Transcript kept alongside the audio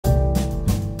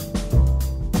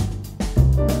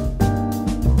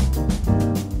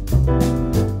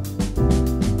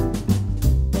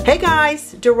Hey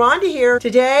guys, Deronda here.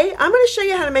 Today I'm going to show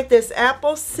you how to make this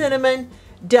apple cinnamon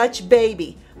Dutch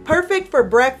baby. Perfect for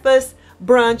breakfast,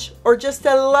 brunch, or just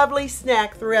a lovely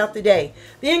snack throughout the day.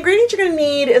 The ingredients you're going to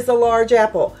need is a large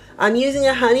apple. I'm using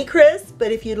a Honeycrisp,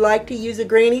 but if you'd like to use a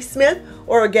Granny Smith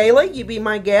or a Gala, you be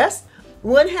my guest.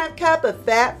 1/2 cup of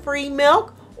fat-free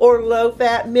milk or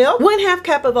low-fat milk. 1/2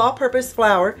 cup of all-purpose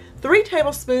flour. 3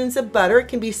 tablespoons of butter. It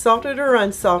can be salted or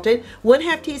unsalted.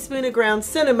 1/2 teaspoon of ground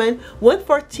cinnamon.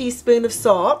 1/4 teaspoon of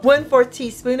salt. 1/4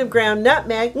 teaspoon of ground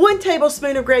nutmeg. 1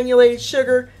 tablespoon of granulated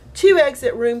sugar. 2 eggs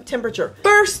at room temperature.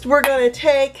 First, we're going to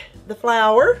take the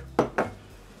flour,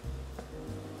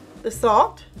 the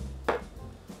salt,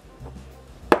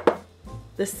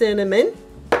 the cinnamon,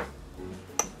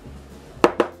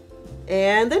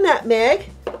 and the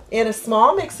nutmeg in a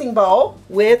small mixing bowl.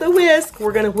 With a whisk,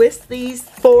 we're going to whisk these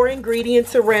 4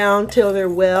 ingredients around till they're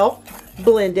well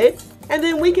blended. And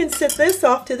then we can set this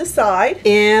off to the side.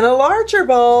 In a larger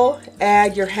bowl,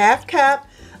 add your 1/2 cup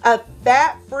of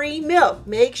fat-free milk.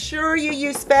 Make sure you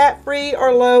use fat-free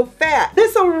or low fat.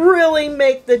 This will really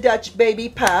make the Dutch baby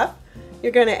puff.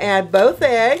 You're going to add both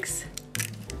eggs.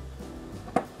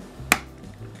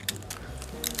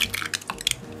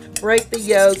 Break the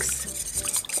yolks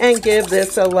and give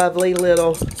this a lovely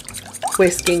little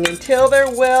whisking until they're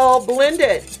well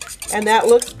blended. And that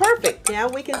looks perfect. Now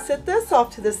we can set this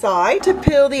off to the side to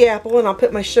peel the apple, and I'll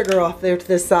put my sugar off there to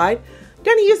the side. I'm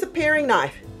going to use a paring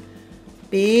knife.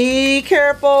 Be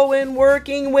careful when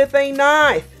working with a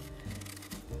knife.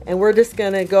 And we're just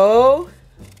going to go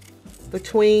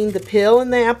between the peel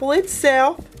and the apple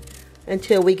itself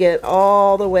until we get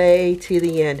all the way to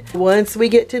the end. Once we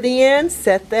get to the end,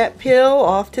 set that peel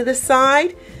off to the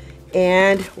side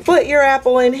and split your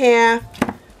apple in half,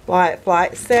 lie it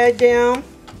flat side down,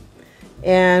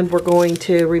 and we're going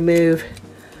to remove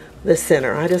the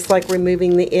center. I just like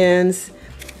removing the ends,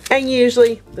 and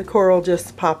usually the core will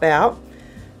just pop out.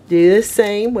 Do the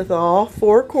same with all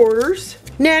 4 quarters.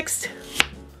 Next,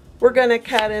 we're going to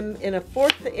cut them in a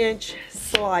 1/4 inch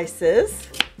slices.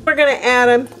 We're going to add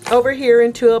them over here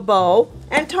into a bowl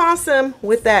and toss them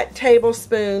with that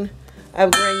tablespoon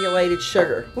of granulated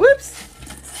sugar. Whoops!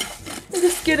 And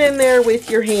just get in there with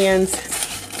your hands,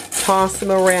 toss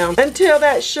them around until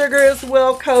that sugar is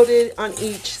well coated on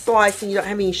each slice and you don't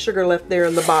have any sugar left there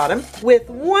in the bottom. With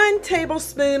 1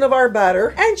 tablespoon of our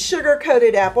butter and sugar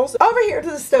coated apples over here to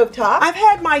the stove top. I've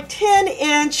had my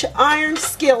 10-inch iron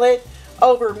skillet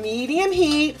over medium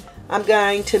heat. I'm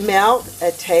going to melt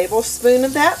a tablespoon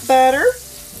of that butter,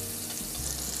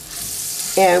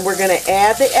 and we're going to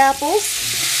add the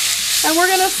apples, and we're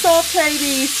going to saute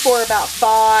these for about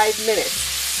 5 minutes.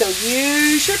 So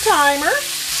use your timer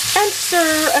and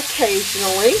stir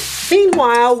occasionally.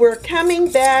 Meanwhile, we're coming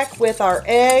back with our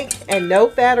egg and no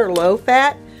fat or low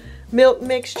fat milk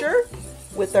mixture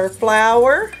with our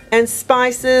flour and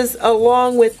spices,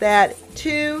 along with that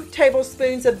 2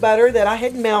 tablespoons of butter that I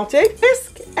had melted.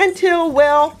 Whisk until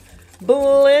well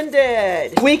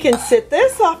blended. We can set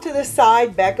this off to the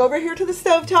side, back over here to the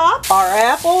stove top. Our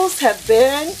apples have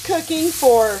been cooking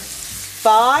for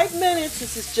 5 minutes.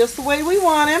 This is just the way we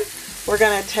want them. We're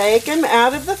going to take them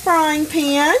out of the frying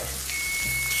pan.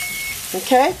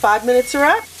 Okay, 5 minutes are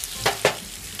up.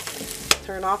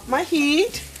 Turn off my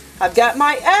heat. I've got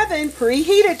my oven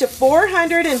preheated to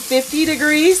 450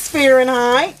 degrees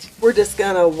Fahrenheit. We're just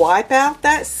going to wipe out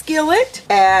that skillet,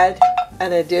 add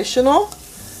an additional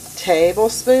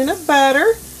tablespoon of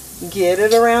butter, get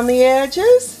it around the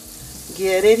edges,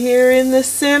 get it here in the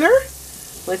center.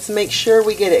 Let's make sure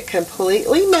we get it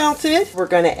completely melted. We're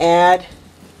going to add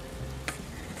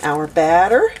our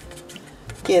batter.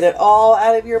 Get it all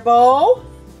out of your bowl.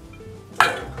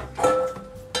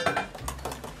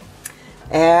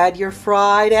 Add your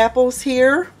fried apples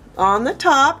here on the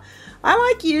top. I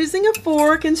like using a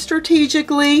fork and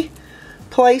strategically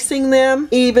placing them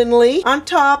evenly on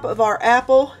top of our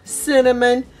apple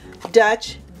cinnamon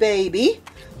Dutch baby.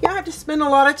 You don't have to spend a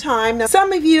lot of time. Now,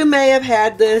 some of you may have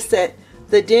had this at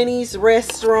the Denny's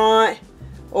restaurant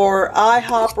or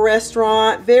IHOP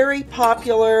restaurant. Very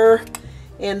popular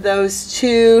in those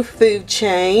 2 food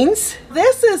chains.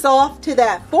 This is off to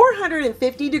that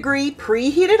 450 degree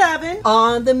preheated oven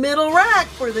on the middle rack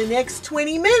for the next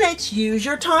 20 minutes. Use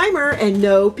your timer and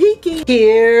no peeking.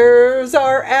 Here's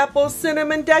our apple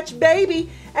cinnamon Dutch baby,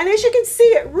 and as you can see,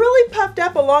 it really puffed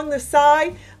up along the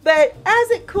side, but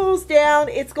as it cools down,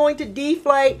 it's going to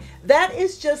deflate. That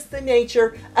is just the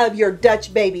nature of your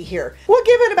Dutch baby here. We'll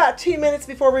give it about 2 minutes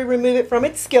before we remove it from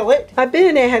its skillet. I've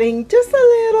been adding just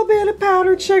a little bit of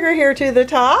powdered sugar here to the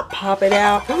top. Pop it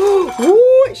out.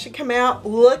 Ooh, Ooh, it should come out.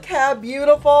 Look how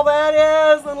beautiful that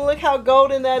is, and look how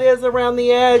golden that is around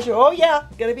the edge. Oh yeah,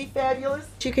 it's gonna be fabulous.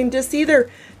 You can just either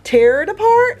tear it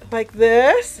apart like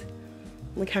this.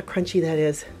 Look how crunchy that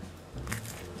is.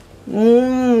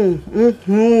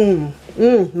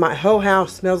 My whole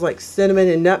house smells like cinnamon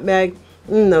and nutmeg.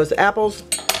 Those apples.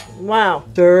 Wow.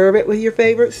 Serve it with your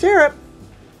favorite syrup.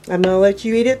 I'm gonna let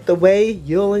you eat it the way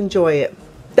you'll enjoy it.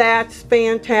 That's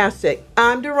fantastic.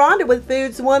 I'm Deronda with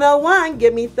Foods 101.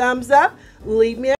 Give me thumbs up. Leave me a